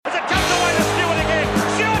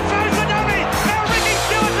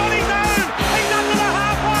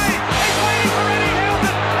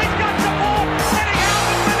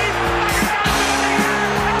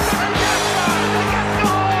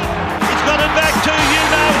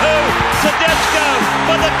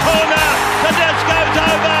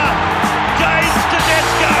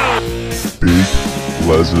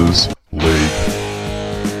Les's League.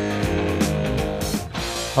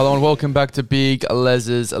 Hello and welcome back to Big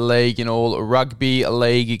Les's League and all rugby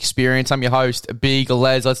league experience. I'm your host, Big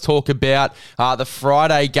Les. Let's talk about the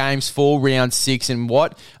Friday games for round 6 and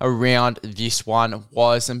what around this one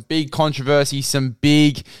was. Some big controversy, some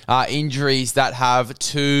big injuries that have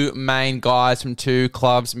two main guys from two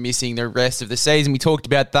clubs missing the rest of the season. We talked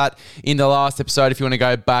about that in the last episode. If you want to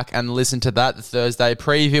go back and listen to that, the Thursday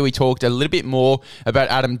preview, we talked a little bit more about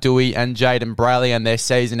Adam Doueihi and Jayden Brailey and their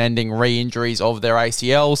season-ending re-injuries of their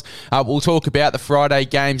ACLs. We'll talk about the Friday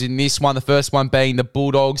games in this one. The first one being the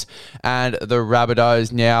Bulldogs and the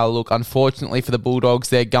Rabbitohs. Now, look, unfortunately for the Bulldogs,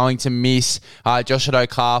 they're going to miss Josh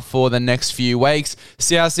Adokar for the next few weeks.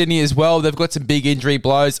 South Sydney as well, they've got some big injury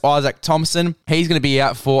blows. Isaac Thompson, he's going to be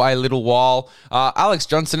out for a little while. Alex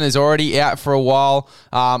Johnson is already out for a while,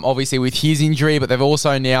 obviously with his injury, but they've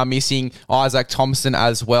also now missing Isaac Thompson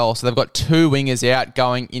as well. So they've got two wingers out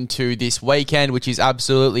going into this weekend, which is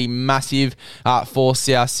absolutely massive for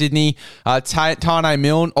South Sydney. Tane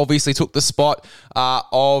Milne obviously took the spot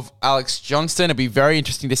of Alex Johnston. It'll be very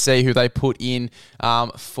interesting to see who they put in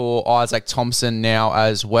for Isaac Thompson now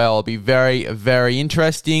as well. It'll be very, very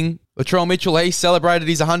interesting. Latrell Mitchell, he celebrated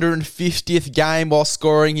his 150th game while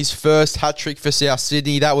scoring his first hat-trick for South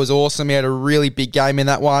Sydney. That was awesome. He had a really big game in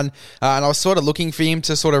that one. And I was sort of looking for him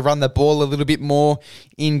to sort of run the ball a little bit more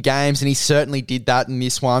in games, and he certainly did that in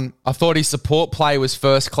this one. I thought his support play was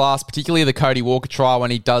first class, particularly the Cody Walker try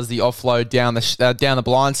when he does the offload down the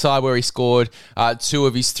blind side where he scored 2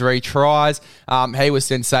 of his 3 tries. He was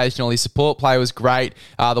sensational. His support play was great.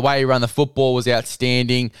 The way he ran the football was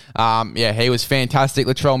outstanding. He was fantastic.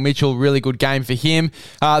 Latrell Mitchell, really good game for him.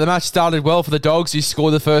 The match started well for the Dogs, who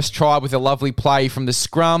scored the first try with a lovely play from the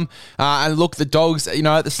scrum. And look, the Dogs,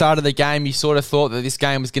 at the start of the game, you sort of thought that this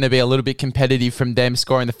game was going to be a little bit competitive from them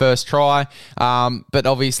scoring the first try. But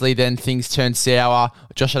obviously then things turned sour.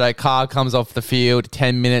 Josh Adokar comes off the field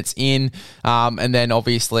 10 minutes in. And then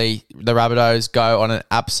obviously the Rabbitohs go on an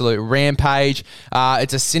absolute rampage.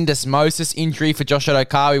 It's a syndesmosis injury for Josh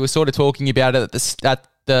Adokar. We were sort of talking about it at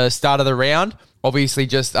the start of the round. Obviously,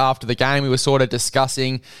 just after the game, we were sort of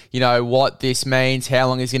discussing, what this means, how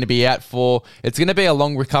long he's going to be out for. It's going to be a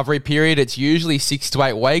long recovery period. It's usually 6 to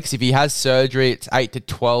 8 weeks. If he has surgery, it's 8 to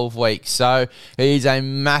 12 weeks. So he's a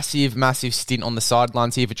massive, massive stint on the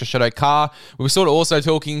sidelines here for Josh Adokar. We were sort of also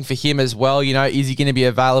talking for him as well, is he going to be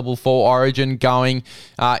available for Origin going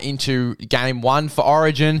into game 1 for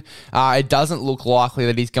Origin? It doesn't look likely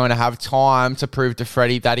that he's going to have time to prove to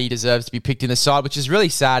Freddie that he deserves to be picked in the side, which is really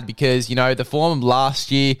sad because, the form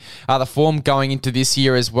last year, the form going into this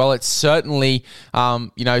year as well, it certainly,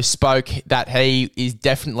 spoke that he is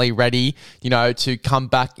definitely ready, to come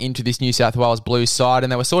back into this New South Wales Blues side,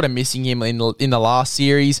 and they were sort of missing him in the last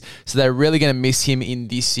series, so they're really going to miss him in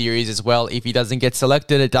this series as well. If he doesn't get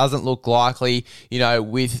selected, it doesn't look likely,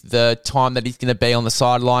 with the time that he's going to be on the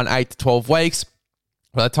sideline, 8 to 12 weeks.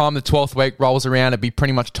 By the time the 12th week rolls around, it'd be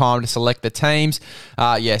pretty much time to select the teams.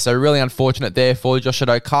 So really unfortunate there for Josh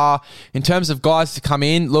Adokar. In terms of guys to come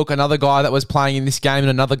in, look, another guy that was playing in this game and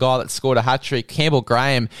another guy that scored a hat-trick, Campbell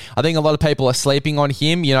Graham. I think a lot of people are sleeping on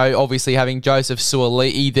him, obviously having Joseph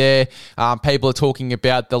Suaalii there. People are talking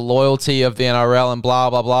about the loyalty of the NRL and blah,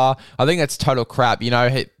 blah, blah. I think that's total crap,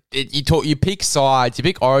 You pick sides, you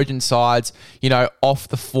pick Origin sides, off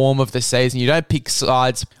the form of the season. You don't pick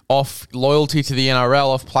sides off loyalty to the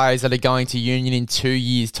NRL, of players that are going to Union in 2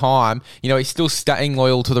 years' time. He's still staying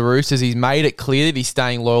loyal to the Roosters. He's made it clear that he's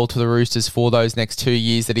staying loyal to the Roosters for those next 2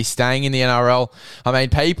 years that he's staying in the NRL. I mean,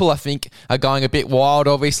 people, I think, are going a bit wild.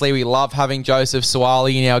 Obviously, we love having Joseph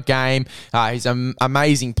Suaalii in our game. He's an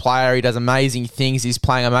amazing player. He does amazing things. He's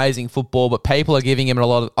playing amazing football, but people are giving him a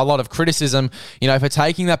lot of criticism, for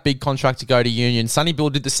taking that big contract to go to Union. Sonny Bill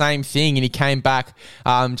did the same thing, and he came back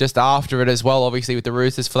just after it as well, obviously, with the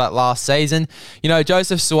Roosters for that last season.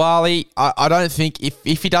 Joseph Suaalii, I don't think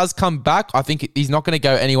if he does come back, I think he's not going to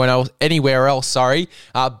go anywhere else,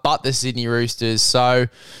 but the Sydney Roosters. So,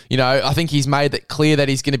 I think he's made it clear that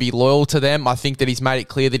he's going to be loyal to them. I think that he's made it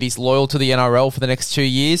clear that he's loyal to the NRL for the next 2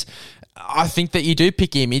 years. I think that you do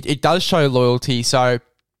pick him. It does show loyalty. So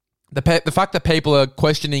the fact that people are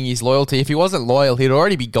questioning his loyalty, if he wasn't loyal, he'd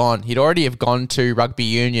already be gone. He'd already have gone to rugby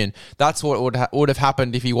union. That's what would have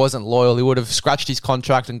happened if he wasn't loyal. He would have scratched his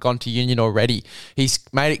contract and gone to union already. He's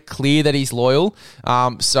made it clear that he's loyal.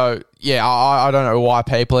 I don't know why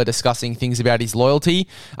people are discussing things about his loyalty.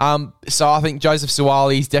 So I think Joseph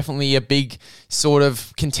Suaalii is definitely a big sort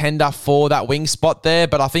of contender for that wing spot there.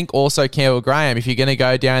 But I think also Campbell Graham, if you're going to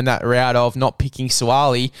go down that route of not picking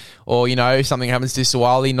Suaalii, or, if something happens to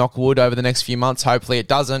Suaalii, knock wood over the next few months, hopefully it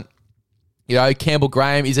doesn't. Campbell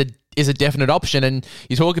Graham is a definite option. And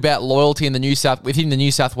you talk about loyalty within the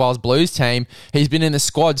New South Wales Blues team. He's been in the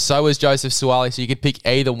squad, so is Joseph Suaalii, so you could pick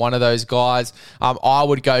either one of those guys. I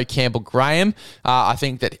would go Campbell Graham. I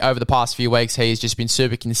think that over the past few weeks, he's just been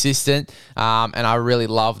super consistent, and I really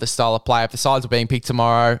love the style of play. If the sides were being picked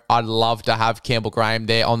tomorrow, I'd love to have Campbell Graham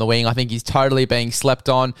there on the wing. I think he's totally being slept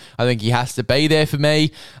on. I think he has to be there for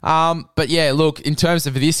me. But yeah, look, in terms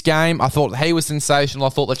of this game, I thought he was sensational. I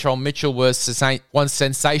thought Latrell Mitchell was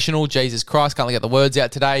sensational. Jesus Christ, can't get the words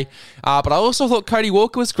out today. But I also thought Cody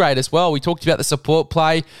Walker was great as well. We talked about the support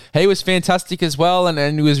play. He was fantastic as well,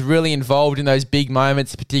 and he was really involved in those big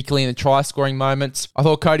moments, particularly in the try-scoring moments. I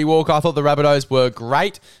thought Cody Walker, I thought the Rabbitohs were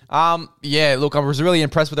great. Yeah, look, I was really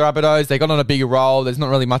impressed with the Rabbitohs. They got on a bigger role. There's not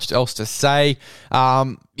really much else to say.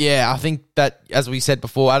 Yeah, I think that, as we said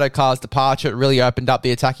before, Addo-Carr's departure really opened up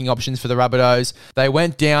the attacking options for the Rabbitohs. They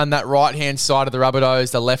went down that right-hand side of the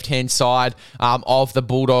Rabbitohs, the left-hand side of the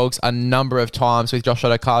Bulldogs a number of times with Josh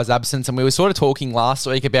Addo-Carr's absence. And we were sort of talking last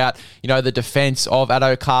week about, the defence of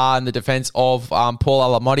Addo-Carr and the defence of Paul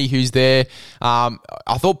Alamotti, who's there.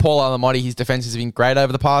 I thought Paul Alamotti, his defence has been great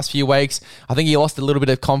over the past few weeks. I think he lost a little bit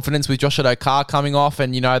of confidence with Josh Addo-Carr coming off,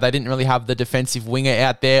 and, they didn't really have the defensive winger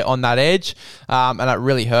out there on that edge. And it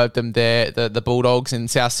really hurt them there. The Bulldogs in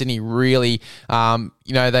South Sydney really,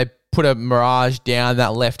 they put a mirage down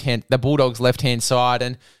the Bulldogs' left-hand side,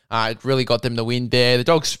 and it really got them the win there. The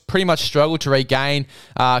Dogs pretty much struggled to regain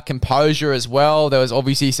composure as well. There was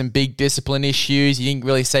obviously some big discipline issues. You didn't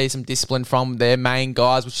really see some discipline from their main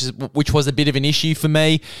guys, which was a bit of an issue for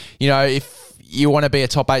me. If you want to be a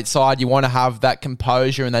top 8 side, you want to have that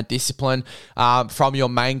composure and that discipline from your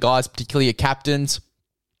main guys, particularly your captains.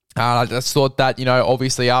 I just thought that,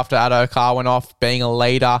 obviously after Addo-Carr went off being a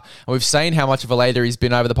leader, and we've seen how much of a leader he's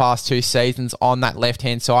been over the past 2 seasons on that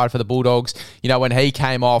left-hand side for the Bulldogs. When he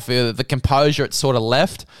came off, the composure, it sort of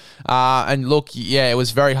left. And look, yeah, it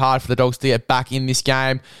was very hard for the Dogs to get back in this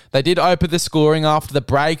game. They did open the scoring after the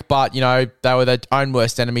break, but, they were their own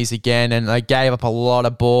worst enemies again, and they gave up a lot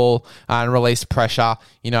of ball and released pressure,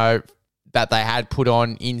 that they had put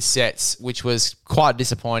on in sets, which was quite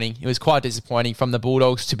disappointing. It was quite disappointing from the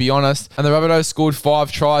Bulldogs, to be honest. And the Rabbitohs scored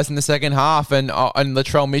 5 tries in the second half, and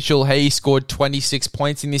Latrell Mitchell, he scored 26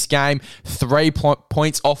 points in this game, 3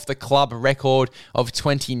 points off the club record of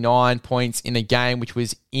 29 points in a game, which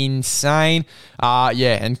was insane.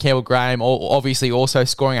 And Campbell Graham obviously also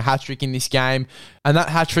scoring a hat-trick in this game. And that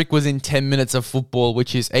hat-trick was in 10 minutes of football,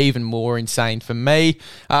 which is even more insane for me.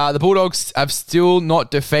 The Bulldogs have still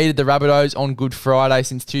not defeated the Rabbitohs on Good Friday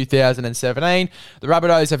since 2017. The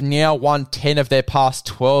Rabbitohs have now won 10 of their past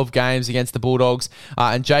 12 games against the Bulldogs.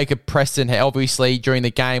 And Jacob Preston, obviously, during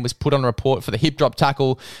the game, was put on report for the hip drop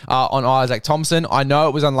tackle on Isaac Thompson. I know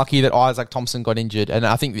it was unlucky that Isaac Thompson got injured, and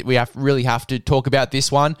I think that we really have to talk about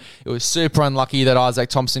this one. It was super unlucky that Isaac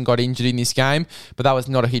Thompson got injured in this game, but that was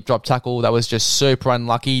not a hip drop tackle. That was just super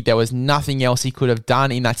unlucky. There was nothing else he could have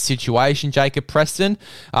done in that situation, Jacob Preston.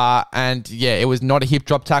 It was not a hip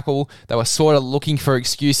drop tackle. They were sort of looking for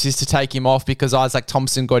excuses to take him off because Isaac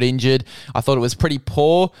Thompson got injured. I thought it was pretty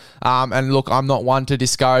poor. And look, I'm not one to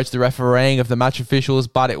discourage the refereeing of the match officials,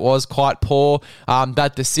 but it was quite poor,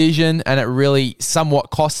 that decision, and it really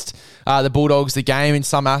somewhat cost the Bulldogs the game in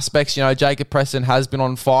some aspects. Jacob Preston has been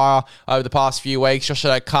on fire over the past few weeks. Josh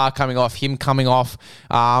Addo-Carr coming off, him coming off.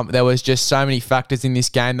 There was just so many factors in this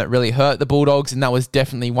game that really hurt the Bulldogs, and that was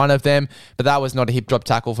definitely one of them. But that was not a hip drop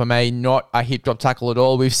tackle for me, not a hip drop tackle at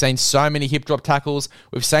all. We've seen so many hip drop tackles.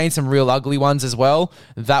 We've seen some real ugly ones as well.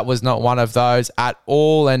 That was not one of those at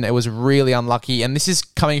all, and it was really unlucky. And this is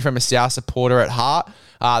coming from a South supporter at heart.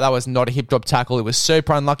 That was not a hip drop tackle. It was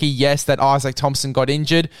super unlucky. Yes, that Isaac Thompson got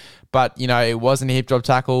injured, but, it wasn't a hip drop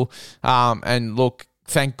tackle. And look,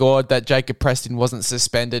 thank God that Jacob Preston wasn't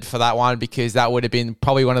suspended for that one, because that would have been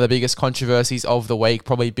probably one of the biggest controversies of the week,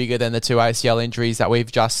 probably bigger than the 2 ACL injuries that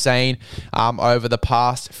we've just seen over the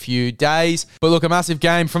past few days. But look, a massive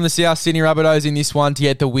game from the South Sydney Rabbitohs in this one to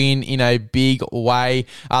get the win in a big way.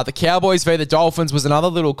 The Cowboys v the Dolphins was another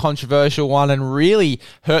little controversial one and really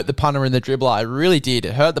hurt the punter and the dribbler. It really did.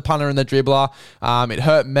 It hurt the punter and the dribbler. It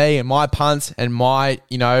hurt me and my punts and my,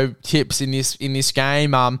 tips in this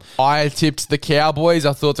game. I tipped the Cowboys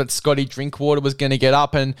Cowboys, I thought that Scotty Drinkwater was going to get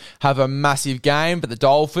up and have a massive game, but the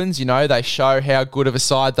Dolphins, they show how good of a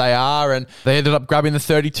side they are, and they ended up grabbing the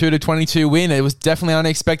 32-22 win. It was definitely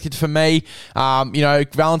unexpected for me.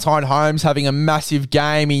 Valentine Holmes having a massive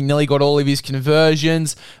game. He nearly got all of his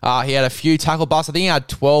conversions. He had a few tackle busts. I think he had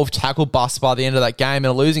 12 tackle busts by the end of that game.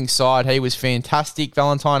 In a losing side, he was fantastic,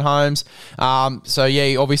 Valentine Holmes.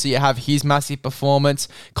 Obviously you have his massive performance.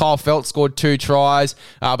 Kyle Felt scored 2 tries,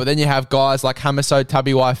 but then you have guys like Hamiso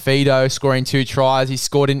Tabuai-Fidow scoring 2 tries. He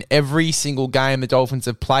scored in every single game the Dolphins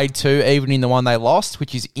have played to, even in the one they lost,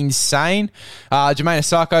 which is insane. Jermaine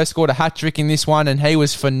Isaako scored a hat-trick in this one, and he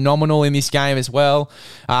was phenomenal in this game as well.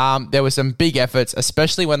 There were some big efforts,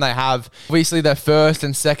 especially when they have, obviously, their first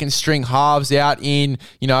and second string halves out in,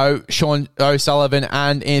 Sean O'Sullivan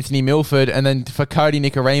and Anthony Milford, and then for Cody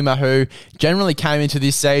Nikorima, who generally came into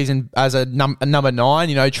this season as a number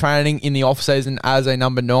 9, training in the off-season as a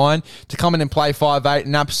number 9, to come in and play 5'8"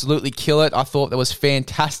 and absolutely kill it. I thought that was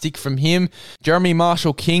fantastic from him. Jeremy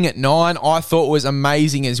Marshall-King at 9, I thought was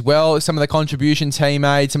amazing as well. Some of the contributions he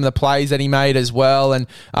made, some of the plays that he made as well, and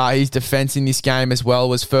his defense in this game as well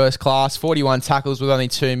was first class. 41 tackles with only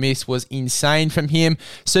 2 missed was insane from him.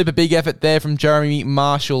 Super big effort there from Jeremy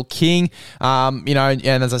Marshall-King. And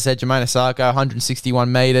as I said, Jermaine Isaako,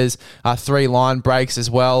 161 metres, 3 line breaks as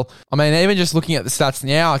well. I mean, even just looking at the stats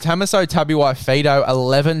now, Hamiso Tabuai-Fidow,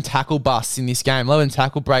 11 tackle busts in this game, 11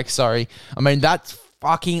 tackle breaks, sorry. I mean, that's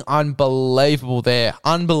fucking unbelievable there.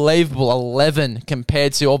 Unbelievable, 11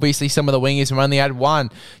 compared to obviously some of the wingers who only had 1.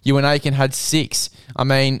 Ewan Aiken had 6. I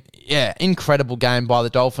mean, yeah, incredible game by the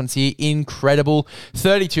Dolphins here. Incredible.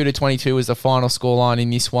 32-22 was the final scoreline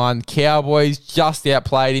in this one. Cowboys just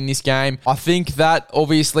outplayed in this game. I think that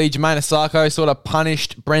obviously Jermaine Isaako sort of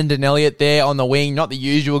punished Brendan Elliott there on the wing. Not the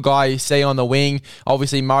usual guy you see on the wing.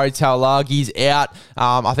 Obviously, Murray Taulagi's out.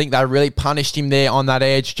 I think they really punished him there on that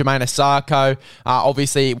edge. Jermaine Isaako,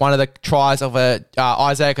 obviously one of the tries of a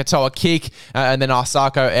Isaako kick, and then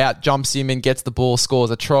Isaako out jumps him and gets the ball,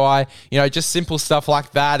 scores a try. Just simple stuff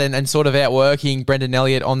like that, and sort of outworking Brendan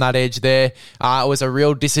Elliott on that edge there. It was a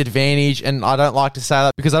real disadvantage, and I don't like to say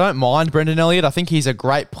that because I don't mind Brendan Elliott. I think he's a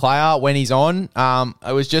great player when he's on.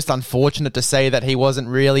 It was just unfortunate to see that he wasn't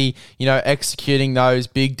really, executing those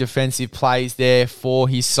big defensive plays there for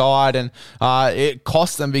his side, and it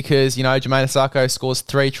cost them because, Jermaine Isaako scores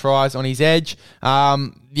 3 tries on his edge.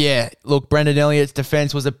 Look, Brendan Elliott's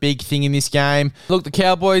defense was a big thing in this game. Look, the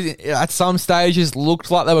Cowboys at some stages looked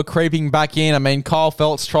like they were creeping back in. I mean, Kyle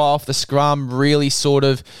Felt's try off the scrum really sort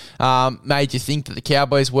of made you think that the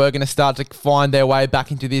Cowboys were going to start to find their way back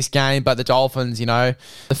into this game, but the Dolphins, the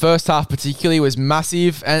first half particularly was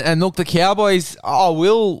massive. And look, the Cowboys, I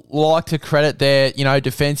will like to credit their,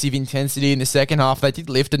 defensive intensity in the second half. They did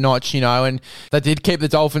lift a notch, and they did keep the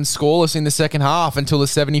Dolphins scoreless in the second half until the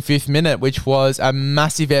 75th minute, which was a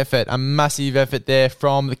massive effort there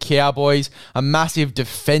from the Cowboys, a massive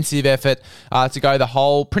defensive effort to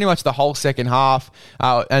go pretty much the whole second half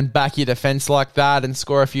and back your defense like that and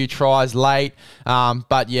score a few tries late.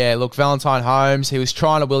 But yeah, look, Valentine Holmes, he was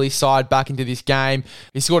trying to will his side back into this game.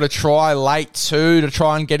 He scored a try late too to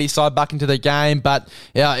try and get his side back into the game, but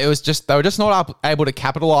yeah, they were just not able to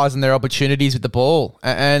capitalize on their opportunities with the ball,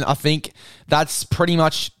 and I think that's pretty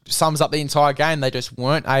much sums up the entire game. They just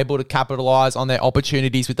weren't able to capitalize on their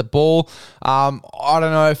opportunities with the ball. I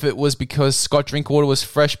don't know if it was because Scott Drinkwater was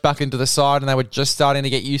fresh back into the side and they were just starting to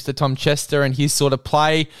get used to Tom Chester and his sort of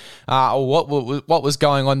play, or what was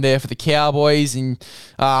going on there for the Cowboys. And,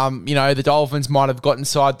 the Dolphins might have got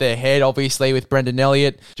inside their head, obviously, with Brendan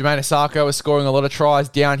Elliott. Jermaine Isaako was scoring a lot of tries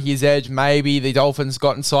down his edge. Maybe the Dolphins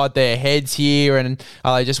got inside their heads here and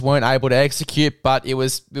they just weren't able to execute, but it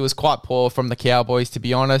was quite poor from the Cowboys, to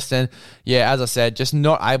be honest. And yeah, as I said, just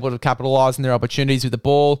not able to capitalize on their opportunities with the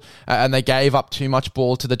ball, and they gave up too much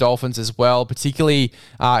ball to the Dolphins as well, particularly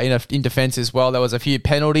in defense as well. There was a few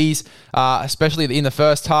penalties, especially in the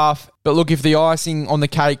first half. But look, if the icing on the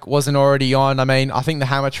cake wasn't already on, I mean, I think the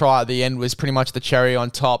hammer try at the end was pretty much the cherry on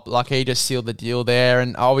top. Like, he just sealed the deal there.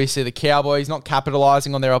 And obviously the Cowboys not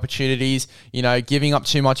capitalizing on their opportunities, giving up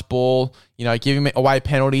too much ball, giving away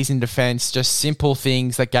penalties in defense, just simple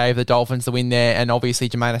things that gave the Dolphins the win there. And obviously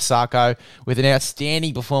Jermaine Isaako, with an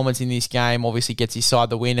outstanding performance in this game, obviously gets his side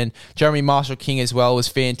the win. And Jeremy Marshall-King as well was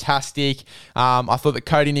fantastic. I thought that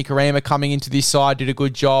Cody Nikorima coming into this side did a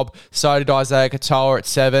good job. So did Isaiah Katoa at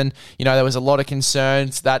 7. There was a lot of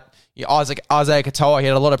concerns that, Isaac Katoa, he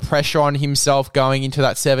had a lot of pressure on himself going into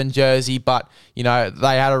that 7 jersey, but, they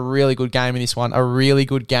had a really good game in this one, a really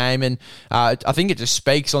good game, and I think it just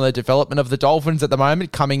speaks on the development of the Dolphins at the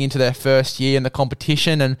moment, coming into their first year in the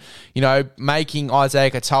competition, and, making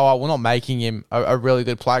Isaac Katoa, well, not making him a really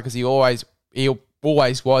good player, because he always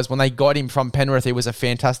was. When they got him from Penrith, he was a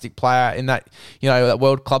fantastic player in that, that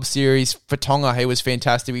World Club Series for Tonga. He was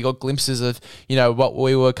fantastic. We got glimpses of, what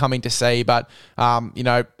we were coming to see. But,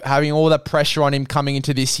 having all the pressure on him coming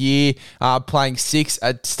into this year, playing 6,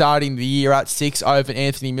 starting the year at 6 over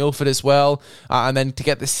Anthony Milford as well. And then to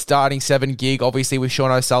get the starting 7 gig, obviously with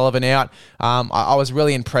Sean O'Sullivan out, I was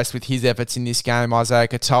really impressed with his efforts in this game,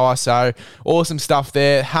 Isaac Katoa. So awesome stuff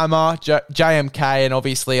there. Hammer, JMK, and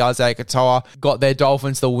obviously Isaac Katoa got their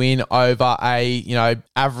Dolphins the win over a,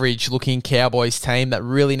 average looking Cowboys team that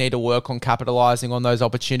really need to work on capitalizing on those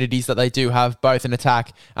opportunities that they do have, both in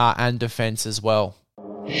attack and defense as well.